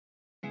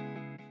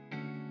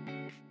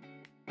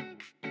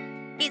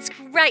It's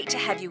great to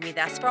have you with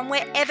us from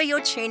wherever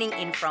you're tuning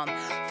in from.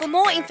 For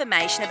more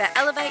information about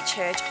Elevate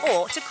Church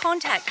or to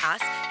contact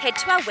us, head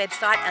to our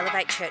website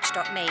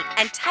elevatechurch.me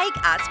and take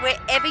us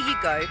wherever you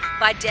go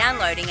by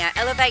downloading our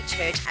Elevate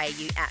Church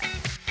AU app.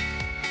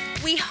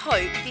 We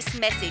hope this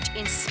message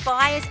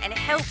inspires and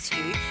helps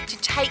you to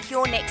take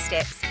your next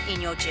steps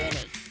in your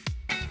journey.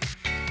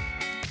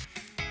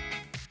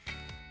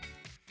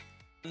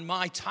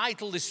 My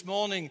title this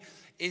morning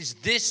is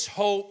This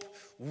Hope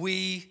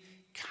We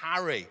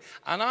Carry.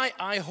 And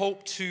I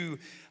hope to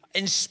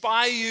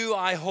inspire you,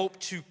 I hope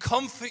to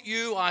comfort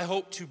you, I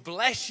hope to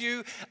bless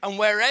you, and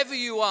wherever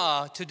you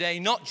are today,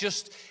 not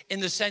just in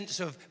the sense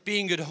of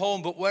being at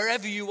home, but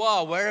wherever you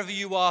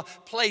are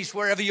placed,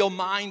 wherever your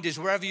mind is,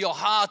 wherever your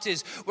heart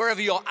is,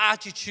 wherever your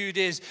attitude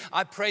is,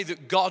 I pray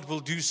that God will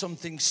do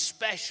something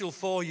special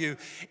for you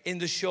in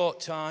the short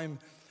time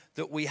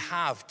that we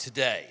have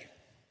today.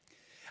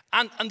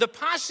 And the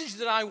passage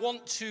that I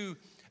want to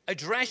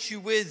address you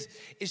with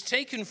is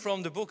taken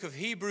from the book of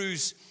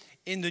Hebrews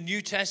in the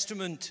New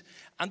Testament.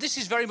 And this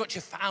is very much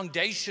a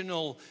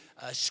foundational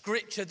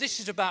scripture.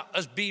 This is about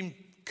us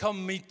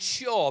become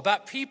mature,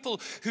 about people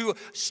who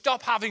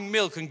stop having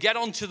milk and get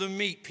onto the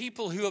meat,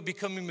 people who are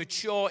becoming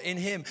mature in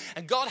Him.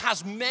 And God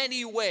has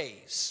many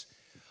ways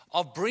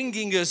of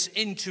bringing us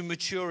into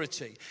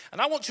maturity.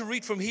 And I want to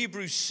read from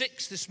Hebrews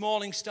 6 this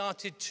morning,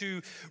 started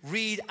to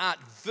read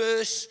at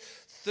verse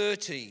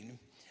 13.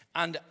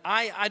 And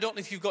I don't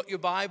know if you've got your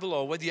Bible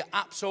or whether your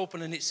app's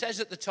open, and it says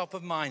at the top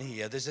of mine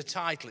here, there's a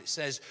title. It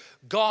says,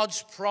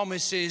 God's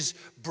promises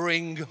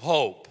bring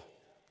hope.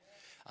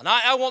 And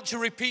I want to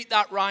repeat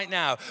that right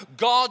now.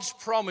 God's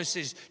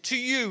promises to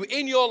you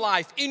in your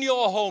life, in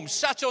your home,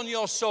 sat on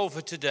your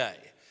sofa today.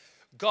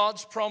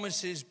 God's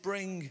promises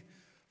bring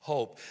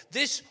hope.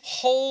 This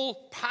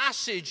whole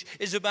passage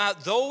is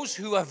about those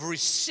who have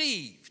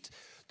received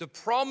the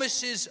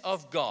promises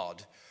of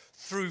God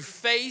through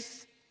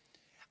faith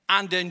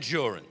and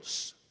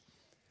endurance.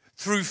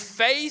 Through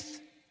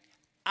faith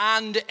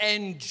and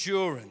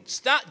endurance.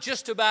 That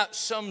just about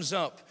sums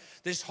up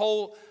this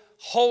whole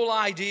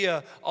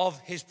idea of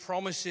His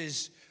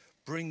promises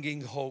bringing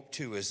hope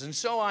to us. And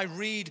so I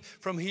read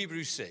from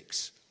Hebrews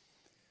 6,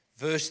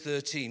 verse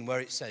 13,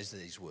 where it says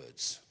these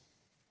words.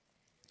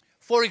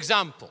 For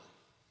example,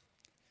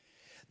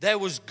 there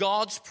was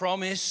God's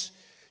promise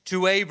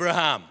to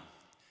Abraham.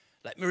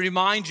 Let me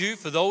remind you,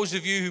 for those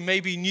of you who may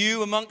be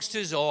new amongst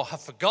us or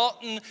have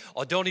forgotten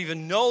or don't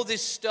even know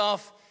this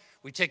stuff,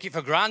 we take it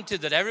for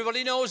granted that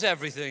everybody knows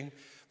everything.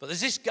 But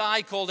there's this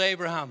guy called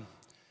Abraham.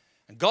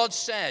 And God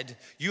said,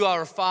 you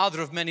are a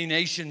father of many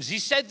nations. He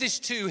said this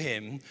to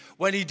him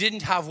when he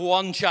didn't have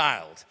one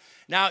child.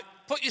 Now,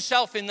 put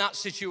yourself in that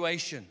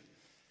situation.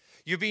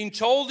 You're being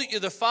told that you're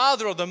the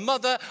father or the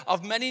mother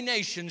of many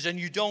nations and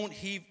you don't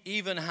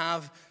even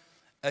have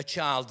a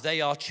child.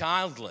 They are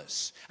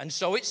childless. And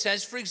so it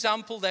says, for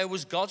example, there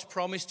was God's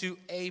promise to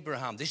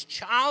Abraham, this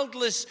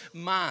childless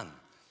man.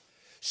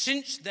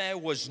 Since there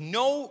was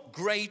no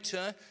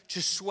greater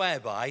to swear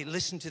by,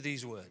 listen to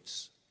these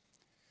words.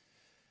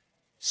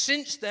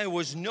 Since there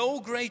was no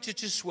greater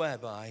to swear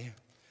by,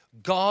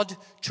 God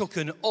took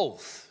an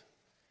oath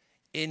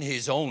in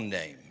His own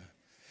name,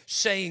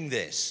 saying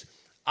this,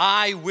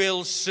 I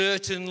will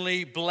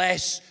certainly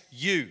bless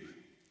you.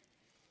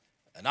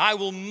 And I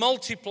will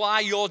multiply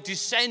your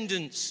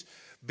descendants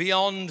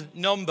beyond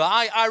number.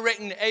 I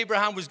reckon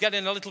Abraham was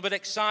getting a little bit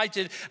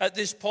excited at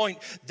this point.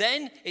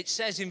 Then it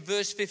says in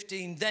verse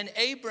 15, then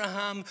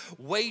Abraham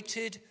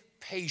waited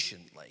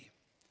patiently,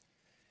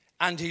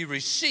 and he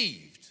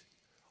received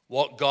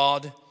what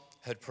God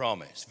had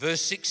promised.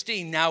 Verse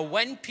 16, now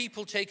when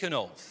people take an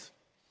oath,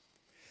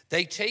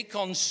 they take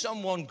on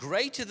someone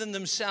greater than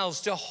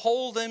themselves to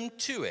hold them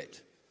to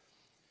it.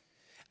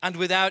 And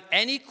without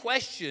any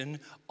question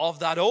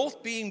of that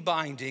oath being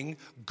binding,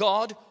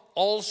 God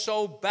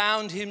also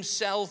bound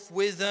Himself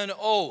with an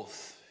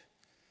oath,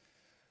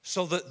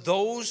 so that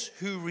those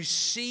who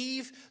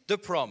receive the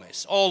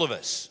promise, all of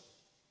us,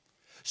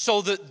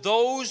 so that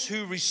those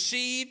who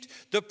received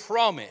the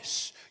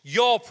promise,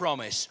 your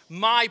promise,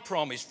 my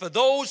promise, for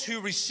those who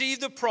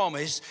received the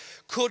promise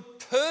could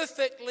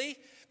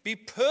be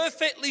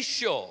perfectly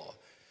sure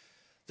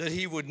that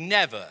He would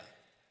never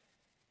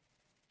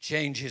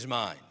change His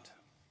mind.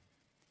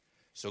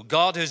 So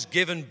God has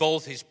given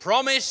both His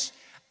promise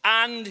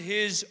and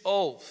His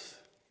oath.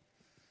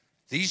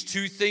 These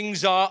two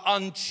things are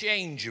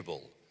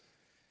unchangeable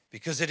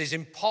because it is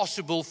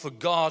impossible for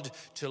God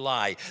to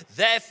lie.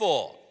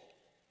 Therefore,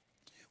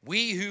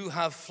 we who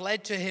have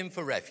fled to Him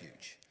for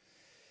refuge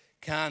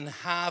can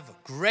have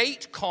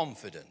great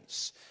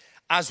confidence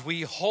as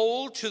we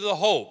hold to the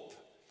hope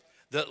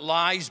that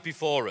lies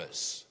before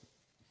us.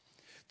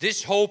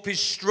 This hope is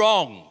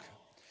strong.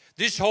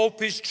 This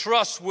hope is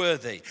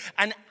trustworthy,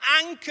 an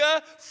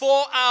anchor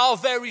for our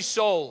very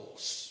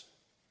souls.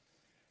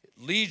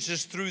 It leads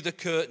us through the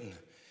curtain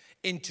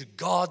into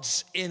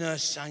God's inner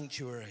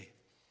sanctuary.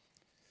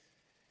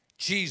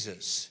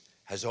 Jesus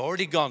has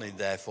already gone in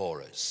there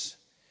for us.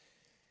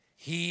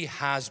 He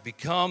has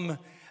become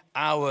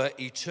our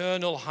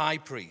eternal high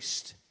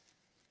priest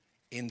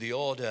in the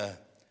order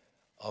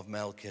of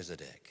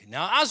Melchizedek.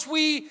 Now, as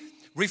we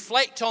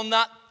reflect on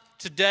that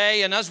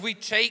today and as we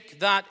take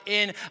that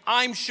in,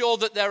 I'm sure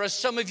that there are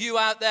some of you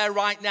out there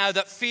right now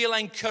that feel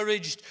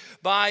encouraged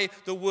by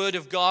the Word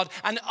of God,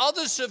 and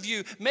others of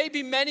you,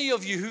 maybe many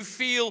of you, who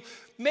feel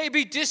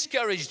maybe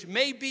discouraged,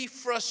 maybe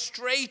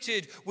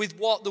frustrated with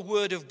what the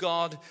Word of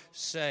God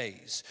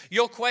says.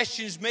 Your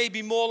questions may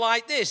be more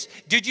like this: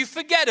 did you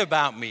forget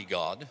about me,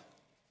 God?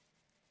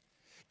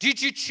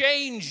 Did you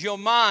change your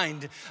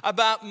mind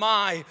about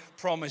my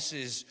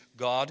promises,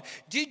 God?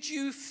 Did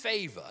you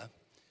favor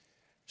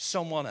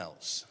someone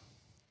else?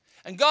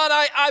 And God,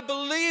 I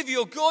believe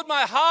you're good.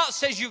 My heart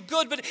says you're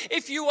good, but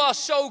if you are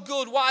so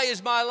good, why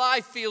does my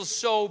life feel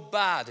so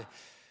bad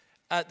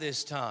at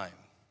this time?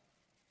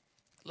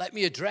 Let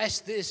me address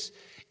this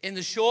in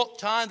the short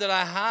time that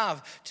I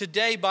have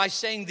today by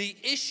saying the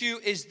issue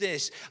is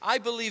this. I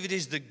believe it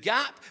is the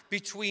gap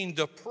between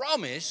the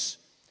promise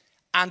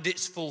and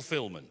its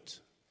fulfillment.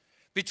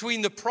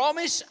 Between the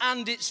promise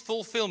and its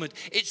fulfillment.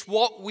 It's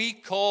what we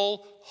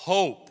call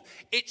hope.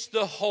 It's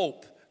the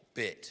hope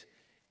bit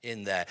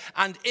in there.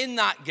 And in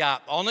that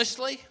gap,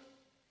 honestly,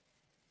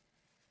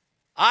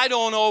 I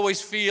don't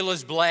always feel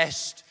as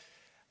blessed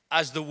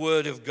as the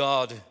Word of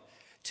God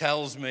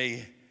tells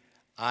me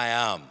I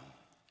am.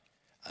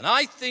 And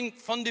I think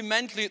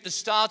fundamentally at the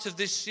start of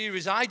this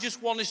series, I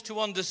just want us to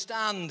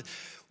understand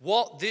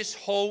what this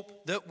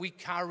hope that we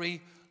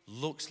carry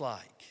looks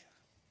like.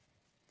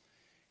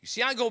 You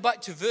see, I go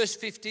back to verse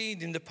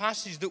 15 in the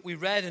passage that we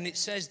read, and it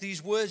says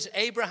these words: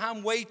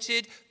 Abraham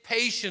waited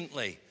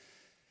patiently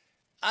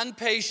and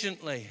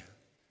patiently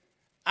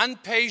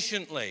and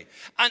patiently.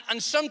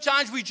 And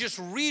sometimes we just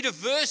read a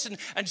verse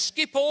and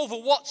skip over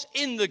what's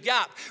in the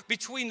gap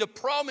between the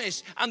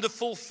promise and the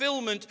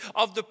fulfillment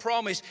of the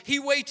promise. He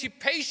waited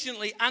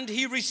patiently and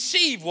he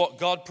received what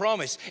God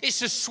promised.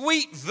 It's a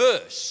sweet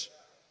verse.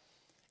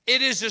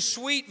 It is a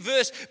sweet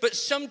verse, but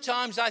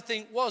sometimes I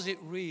think, was it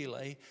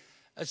really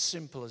as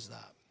simple as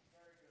that?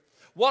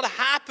 What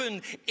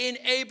happened in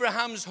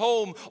Abraham's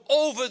home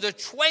over the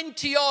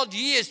 20-odd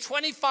years,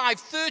 25,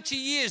 30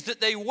 years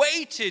that they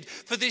waited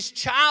for this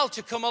child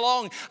to come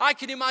along? I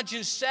can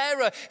imagine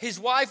Sarah, his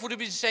wife, would have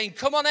been saying,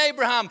 come on,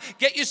 Abraham,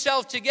 get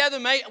yourself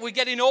together, mate. We're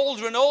getting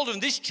older and older,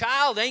 and this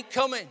child ain't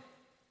coming.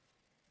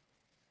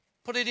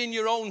 Put it in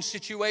your own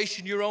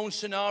situation, your own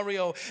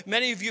scenario.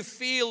 Many of you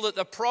feel that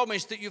the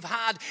promise that you've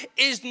had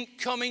isn't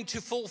coming to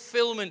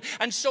fulfillment.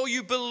 And so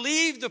you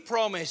believe the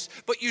promise,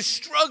 but you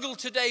struggle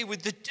today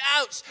with the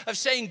doubts of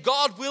saying,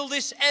 God, will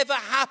this ever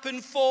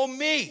happen for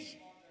me?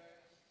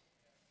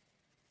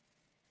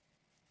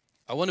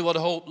 I wonder what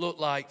hope looked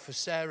like for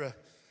Sarah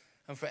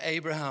and for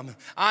Abraham.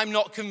 I'm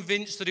not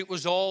convinced that it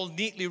was all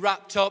neatly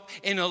wrapped up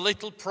in a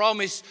little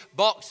promise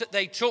box that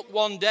they took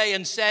one day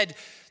and said,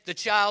 the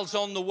child's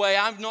on the way.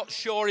 I'm not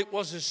sure it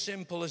was as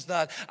simple as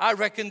that. I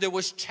reckon there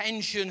was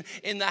tension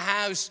in the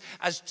house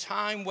as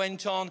time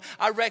went on.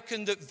 I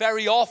reckon that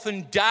very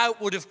often doubt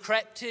would have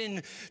crept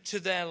in to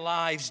their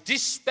lives,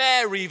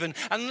 despair even.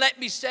 And let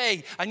me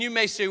say, and you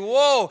may say,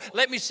 whoa,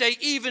 let me say,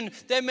 even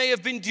there may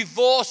have been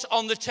divorce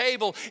on the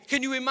table.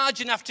 Can you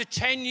imagine after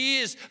 10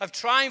 years of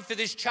trying for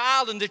this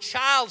child and the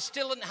child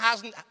still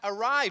hasn't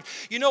arrived?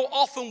 You know,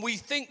 often we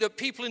think that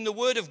people in the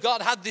Word of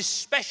God had this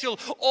special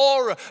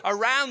aura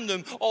around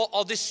them,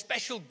 or this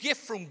special gift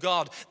from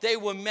God. They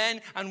were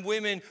men and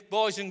women,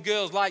 boys and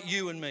girls like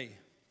you and me.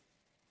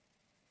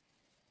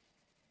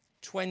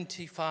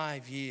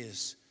 25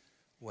 years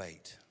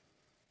wait.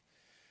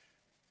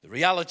 The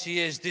reality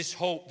is this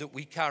hope that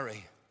we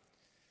carry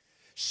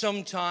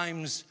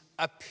sometimes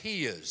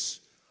appears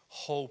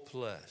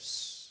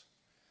hopeless.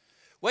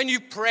 When you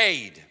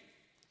prayed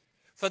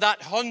for that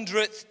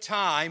 100th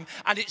time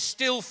and it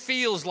still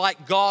feels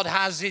like God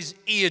has his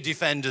ear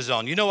defenders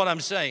on. You know what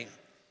I'm saying?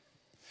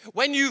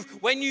 When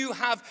you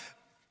have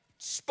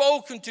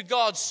spoken to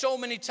God so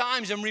many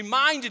times and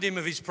reminded him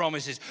of his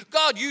promises.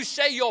 God, you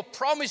say your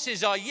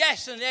promises are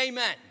yes and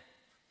amen.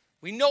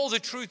 We know the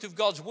truth of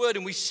God's word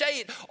and we say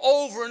it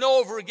over and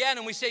over again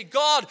and we say,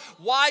 God,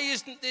 why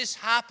isn't this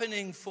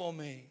happening for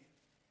me?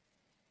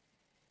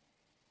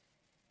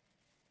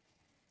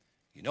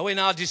 You know, in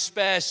our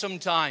despair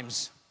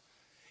sometimes,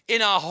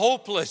 in our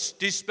hopeless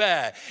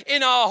despair,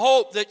 in our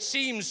hope that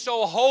seems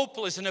so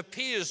hopeless and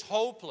appears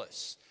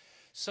hopeless,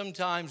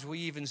 sometimes we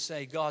even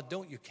say, God,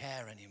 don't you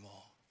care anymore?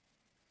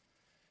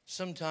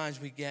 Sometimes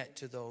we get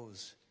to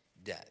those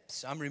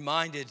depths. I'm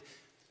reminded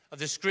of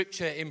the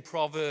scripture in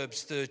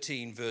Proverbs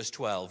 13, verse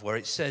 12, where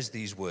it says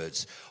these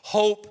words: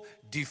 hope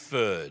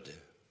deferred,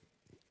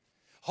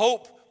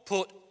 hope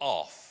put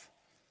off,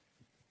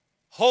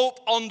 hope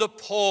on the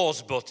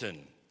pause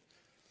button.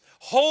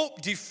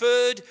 Hope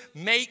deferred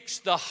makes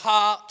the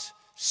heart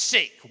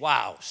sick.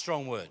 Wow,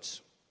 strong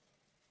words.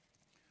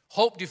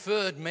 Hope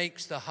deferred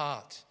makes the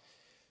heart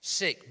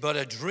sick, but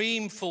a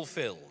dream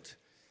fulfilled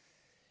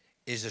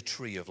is a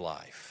tree of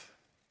life.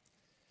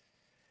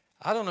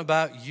 I don't know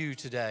about you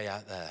today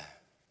out there.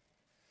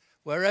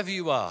 Wherever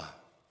you are,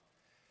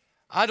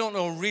 I don't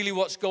know really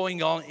what's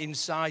going on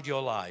inside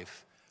your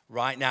life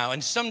right now.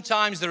 And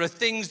sometimes there are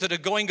things that are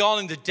going on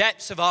in the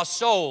depths of our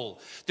soul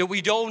that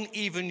we don't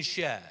even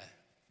share.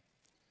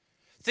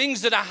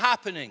 Things that are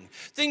happening,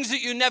 things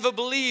that you never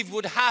believed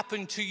would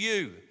happen to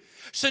you,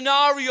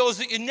 scenarios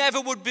that you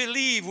never would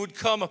believe would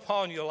come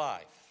upon your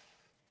life.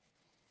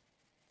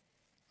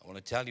 I want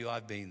to tell you,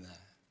 I've been there.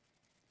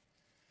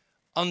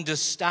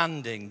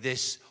 Understanding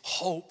this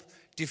hope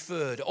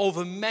deferred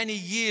over many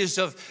years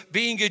of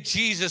being a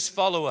Jesus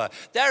follower.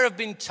 There have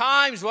been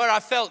times where I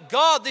felt,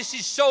 God, this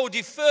is so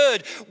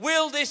deferred.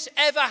 Will this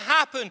ever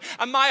happen?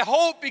 And my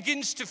hope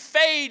begins to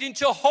fade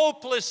into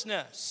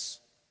hopelessness.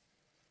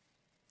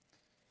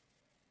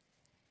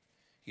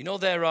 You know,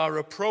 there are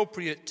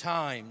appropriate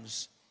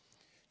times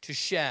to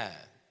share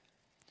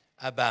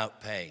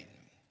about pain.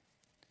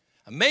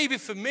 And maybe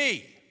for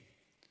me,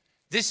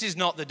 this is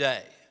not the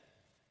day.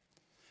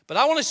 But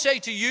I want to say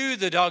to you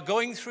that are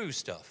going through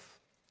stuff,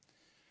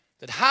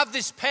 that have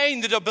this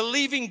pain, that are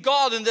believing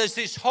God and there's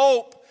this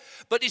hope,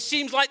 but it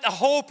seems like the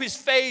hope is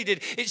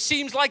faded. It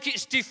seems like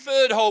it's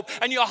deferred hope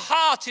and your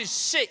heart is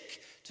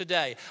sick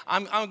today.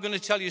 I'm going to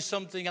tell you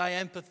something.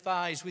 I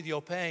empathize with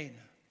your pain.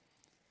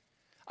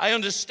 I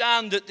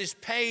understand that this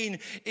pain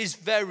is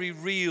very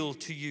real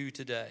to you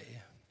today.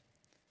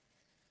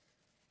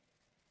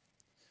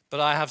 But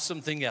I have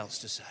something else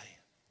to say.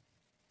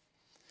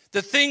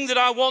 The thing that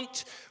I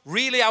want,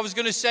 really, I was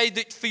going to say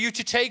that for you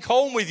to take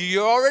home with you.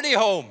 You're already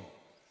home.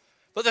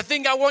 But the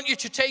thing I want you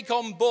to take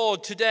on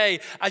board today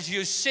as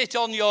you sit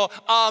on your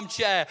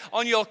armchair,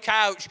 on your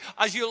couch,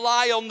 as you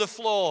lie on the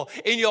floor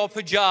in your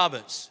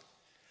pajamas,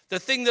 the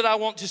thing that I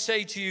want to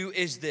say to you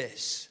is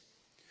this.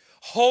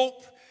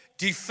 Hope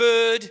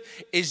deferred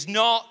is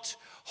not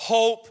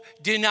hope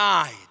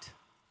denied.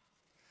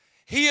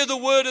 Hear the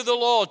word of the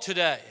Lord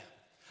today.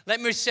 Let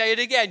me say it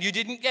again. You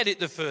didn't get it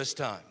the first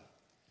time.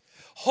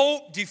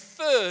 Hope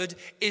deferred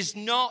is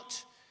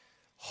not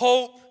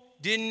hope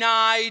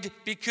denied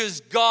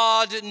because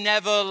God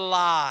never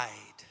lied.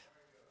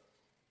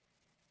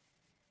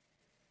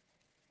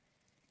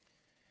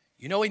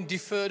 You know, in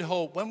deferred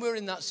hope, when we're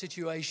in that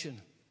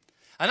situation,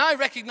 and I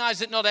recognize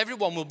that not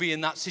everyone will be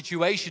in that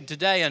situation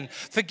today, and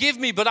forgive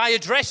me, but I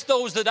address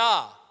those that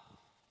are.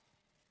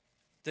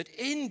 That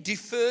in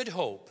deferred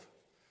hope,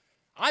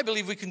 I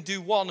believe we can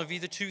do one of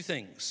either two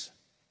things.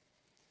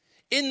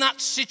 In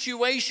that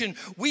situation,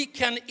 we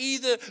can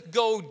either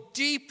go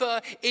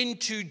deeper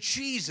into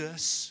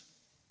Jesus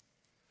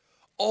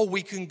or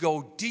we can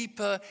go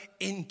deeper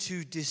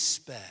into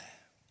despair.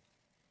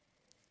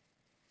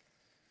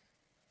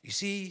 You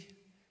see,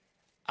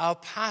 our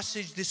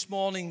passage this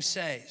morning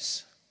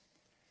says,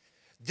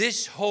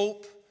 this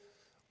hope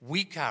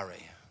we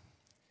carry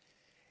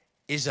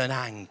is an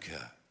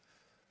anchor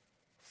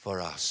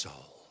for our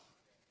soul.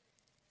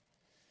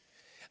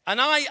 And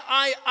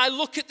I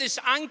look at this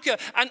anchor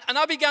and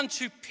I began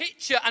to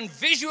picture and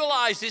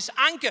visualize this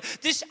anchor.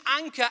 This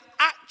anchor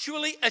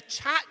actually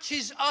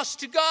attaches us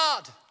to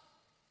God.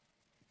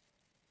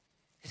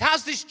 It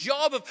has this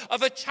job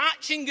of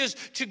attaching us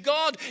to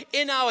God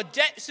in our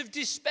depths of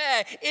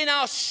despair, in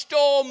our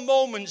storm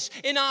moments,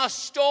 in our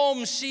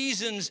storm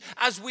seasons,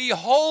 as we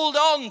hold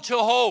on to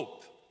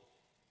hope.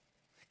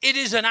 It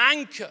is an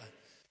anchor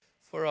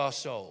for our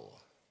soul.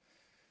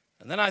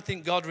 And then I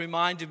think God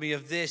reminded me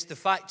of this. The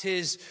fact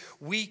is,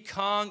 we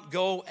can't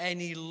go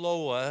any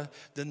lower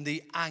than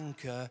the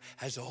anchor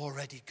has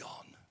already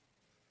gone.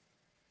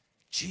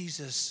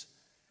 Jesus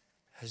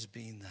has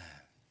been there.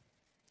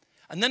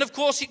 And then, of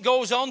course, it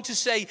goes on to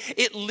say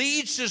it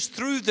leads us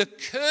through the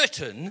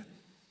curtain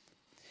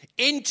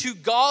into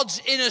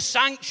God's inner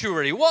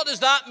sanctuary. What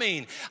does that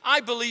mean? I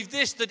believe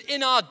this, that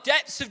in our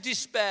depths of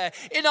despair,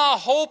 in our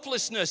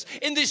hopelessness,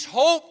 in this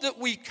hope that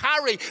we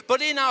carry,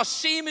 but in our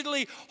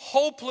seemingly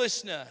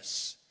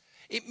hopelessness,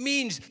 it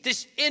means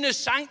this inner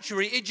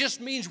sanctuary, it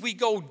just means we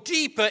go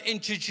deeper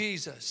into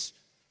Jesus.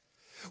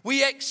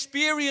 We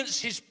experience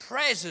his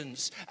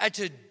presence at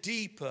a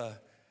deeper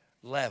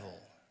level.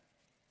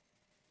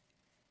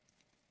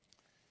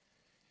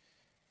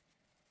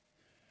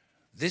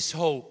 This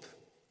hope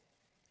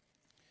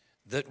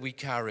that we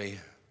carry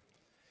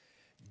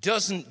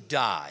doesn't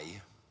die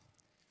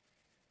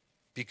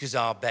because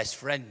our best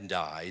friend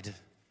died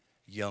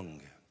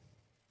young.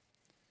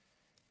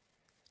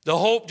 The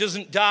hope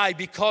doesn't die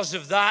because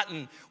of that,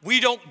 and we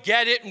don't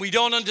get it and we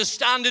don't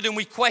understand it and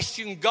we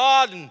question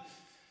God and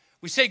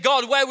we say,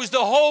 God, where was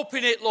the hope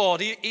in it, Lord?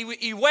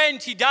 He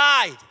went, he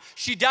died.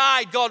 She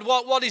died. God,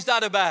 what is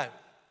that about?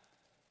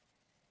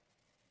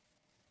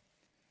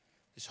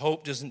 This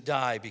hope doesn't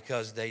die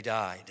because they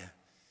died.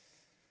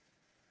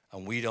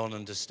 And we don't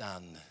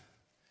understand.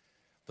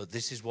 But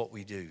this is what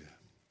we do.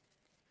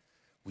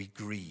 We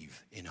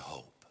grieve in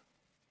hope.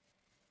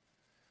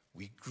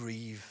 We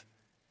grieve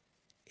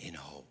in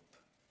hope.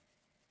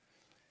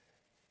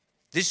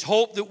 This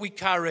hope that we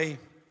carry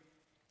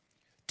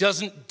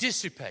doesn't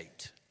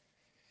dissipate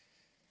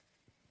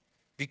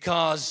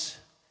because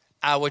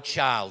our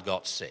child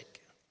got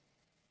sick.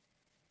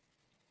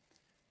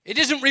 It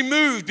isn't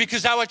removed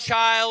because our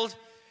child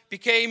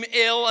became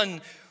ill,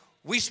 and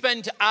we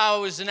spent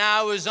hours and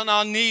hours on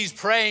our knees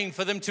praying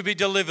for them to be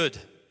delivered.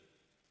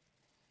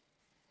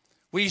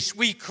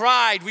 We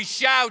cried, we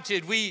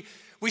shouted, we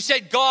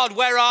said, God,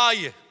 where are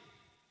you?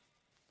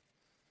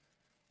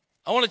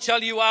 I want to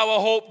tell you our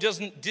hope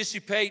doesn't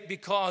dissipate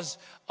because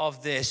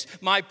of this.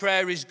 My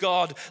prayer is,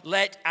 God,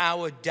 let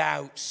our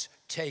doubts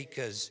take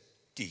us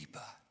deeper.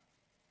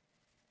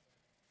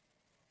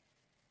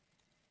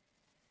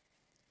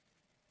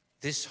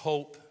 This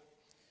hope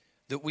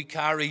that we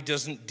carry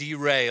doesn't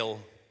derail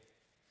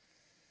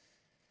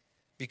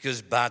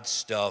because bad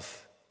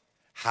stuff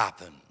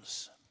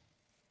happens.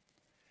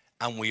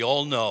 And we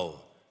all know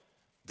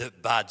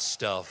that bad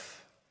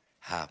stuff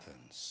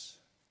happens.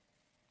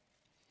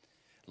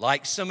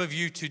 Like some of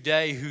you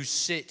today who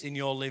sit in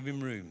your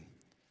living room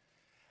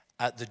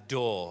at the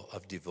door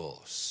of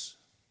divorce.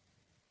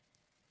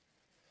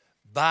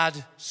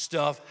 Bad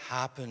stuff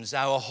happens.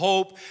 Our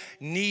hope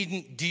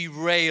needn't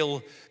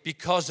derail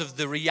because of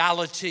the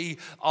reality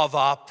of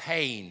our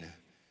pain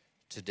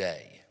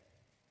today.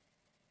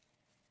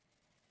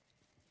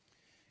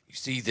 You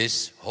see,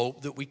 this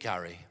hope that we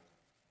carry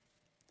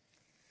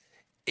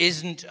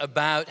isn't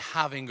about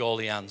having all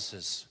the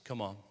answers.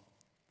 Come on.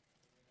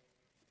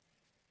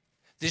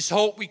 This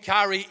hope we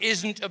carry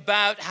isn't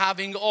about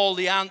having all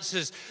the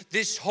answers.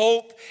 This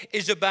hope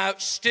is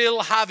about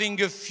still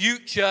having a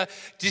future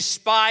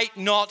despite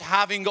not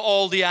having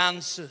all the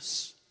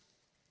answers.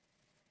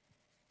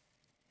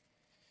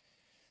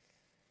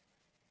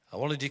 I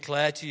want to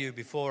declare to you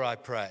before I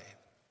pray,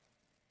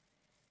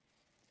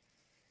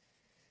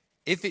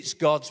 if it's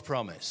God's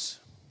promise,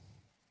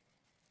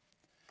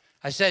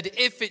 I said,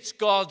 if it's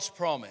God's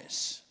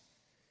promise,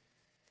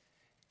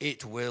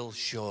 it will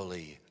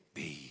surely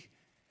be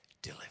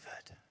delivered.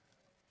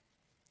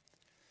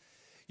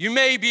 You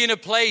may be in a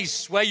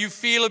place where you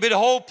feel a bit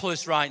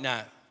hopeless right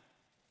now.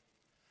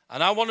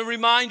 And I want to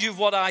remind you of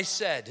what I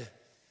said.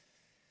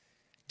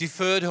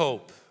 Deferred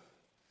hope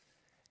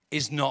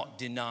is not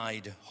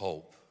denied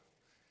hope.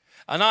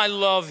 And I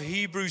love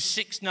Hebrews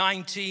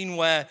 6:19,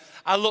 where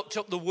I looked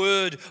up the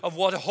word of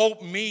what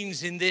hope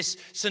means in this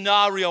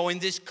scenario, in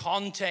this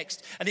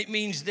context. And it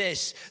means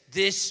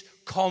this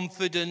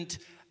confident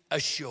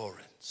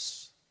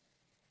assurance.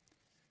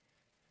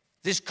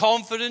 This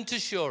confident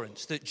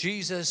assurance that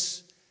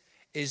Jesus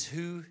is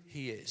who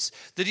he is.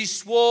 That he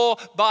swore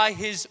by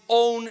his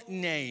own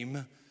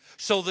name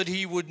so that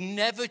he would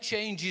never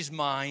change his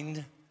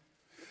mind.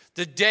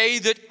 The day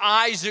that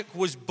Isaac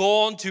was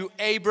born to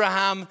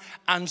Abraham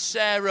and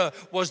Sarah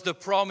was the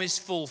promise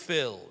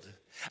fulfilled.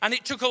 And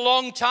it took a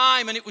long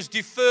time and it was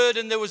deferred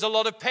and there was a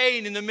lot of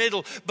pain in the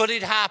middle, but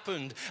it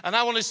happened. And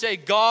I want to say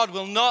God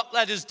will not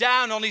let us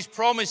down on his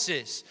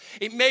promises.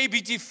 It may be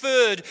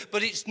deferred,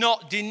 but it's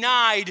not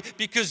denied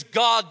because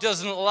God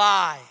doesn't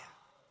lie.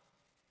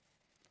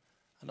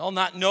 And on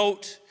that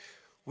note,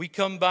 we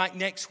come back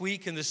next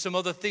week and there's some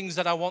other things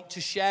that I want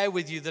to share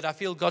with you that I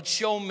feel God's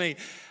shown me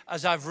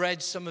as I've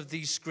read some of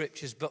these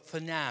scriptures. But for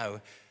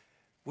now,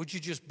 would you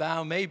just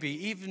bow,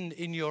 maybe even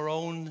in your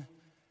own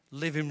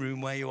living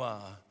room where you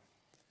are?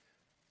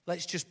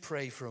 Let's just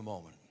pray for a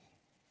moment.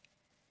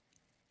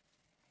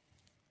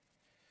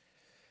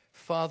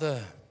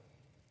 Father,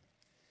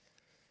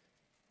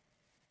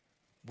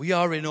 we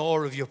are in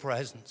awe of your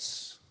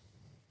presence.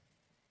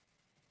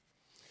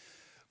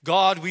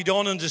 God, we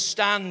don't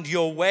understand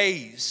your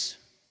ways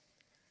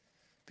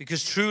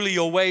because truly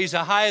your ways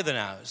are higher than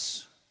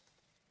ours.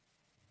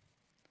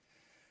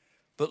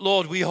 But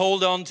Lord, we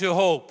hold on to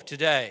hope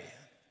today.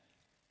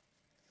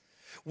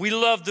 We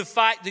love the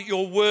fact that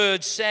your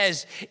word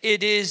says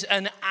it is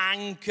an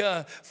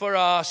anchor for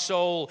our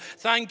soul.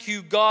 Thank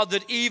you, God,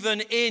 that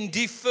even in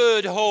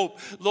deferred hope,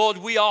 Lord,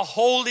 we are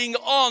holding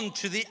on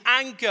to the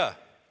anchor.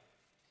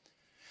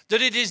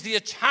 That it is the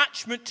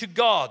attachment to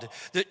God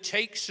that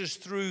takes us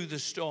through the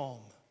storm.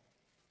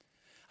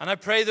 And I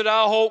pray that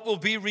our hope will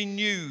be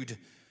renewed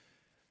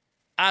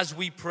as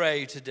we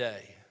pray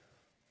today.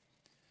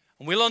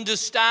 And we'll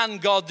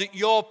understand, God, that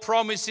your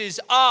promises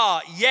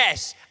are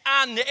yes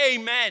and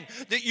amen,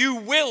 that you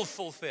will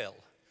fulfill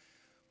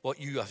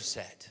what you have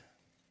said.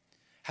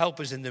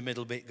 Help us in the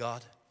middle bit,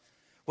 God.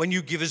 When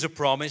you give us a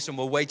promise and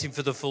we're waiting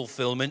for the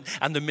fulfillment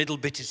and the middle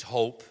bit is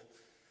hope,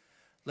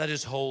 let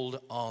us hold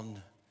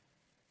on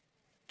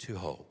to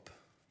hope.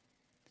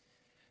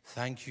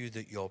 Thank you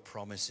that your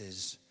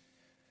promises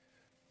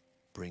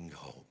bring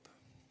hope.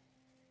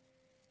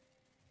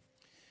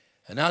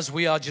 And as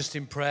we are just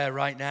in prayer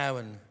right now,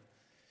 and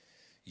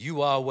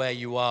you are where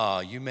you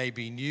are, you may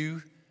be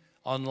new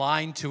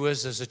online to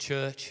us as a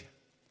church,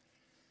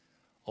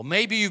 or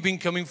maybe you've been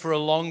coming for a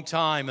long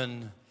time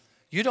and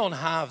you don't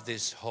have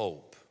this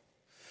hope.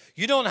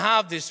 You don't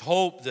have this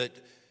hope that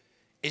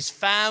is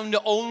found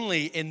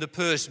only in the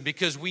person,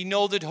 because we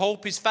know that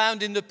hope is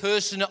found in the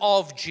person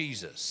of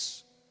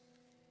Jesus.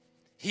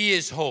 He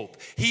is hope.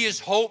 He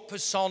is hope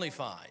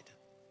personified.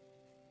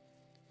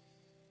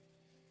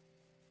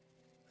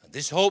 And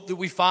this hope that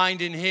we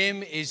find in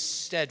him is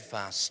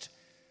steadfast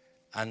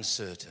and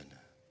certain.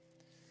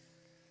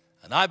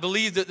 And I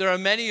believe that there are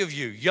many of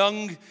you,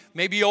 young,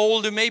 maybe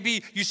older,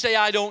 maybe you say,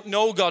 I don't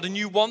know God, and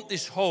you want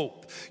this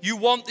hope. You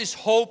want this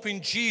hope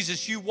in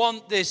Jesus. You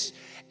want this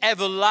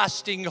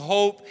everlasting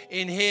hope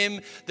in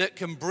Him that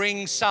can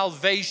bring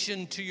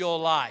salvation to your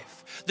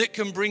life, that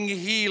can bring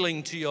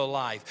healing to your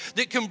life,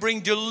 that can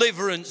bring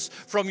deliverance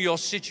from your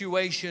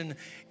situation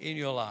in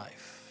your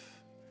life.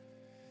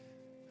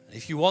 And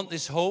if you want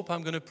this hope,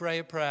 I'm going to pray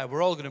a prayer.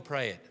 We're all going to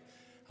pray it.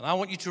 And I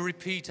want you to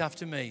repeat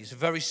after me. It's a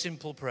very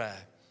simple prayer.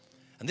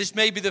 And this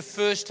may be the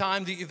first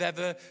time that you've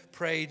ever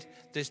prayed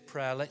this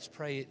prayer. Let's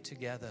pray it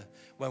together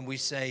when we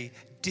say,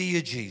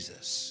 Dear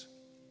Jesus,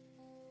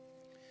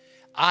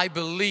 I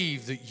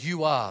believe that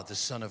you are the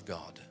Son of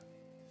God.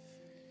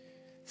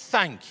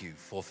 Thank you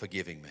for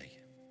forgiving me.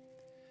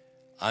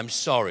 I'm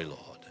sorry, Lord.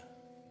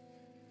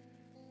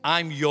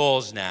 I'm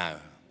yours now,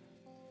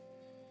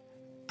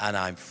 and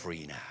I'm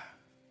free now.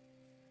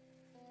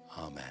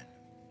 Amen.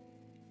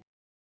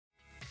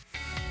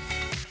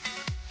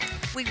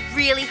 We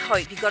really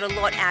hope you got a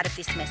lot out of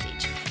this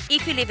message.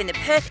 If you live in the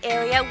Perth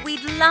area,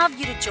 we'd love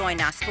you to join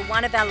us for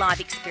one of our live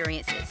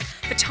experiences.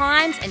 For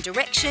times and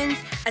directions,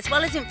 as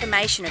well as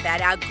information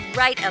about our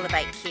great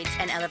Elevate Kids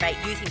and Elevate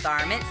Youth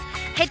environments,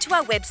 head to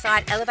our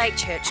website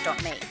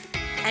elevatechurch.me.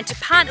 And to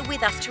partner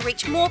with us to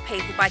reach more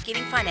people by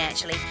giving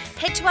financially,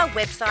 head to our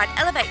website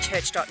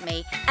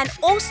elevatechurch.me and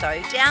also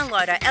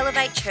download our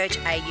Elevate Church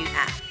AU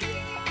app.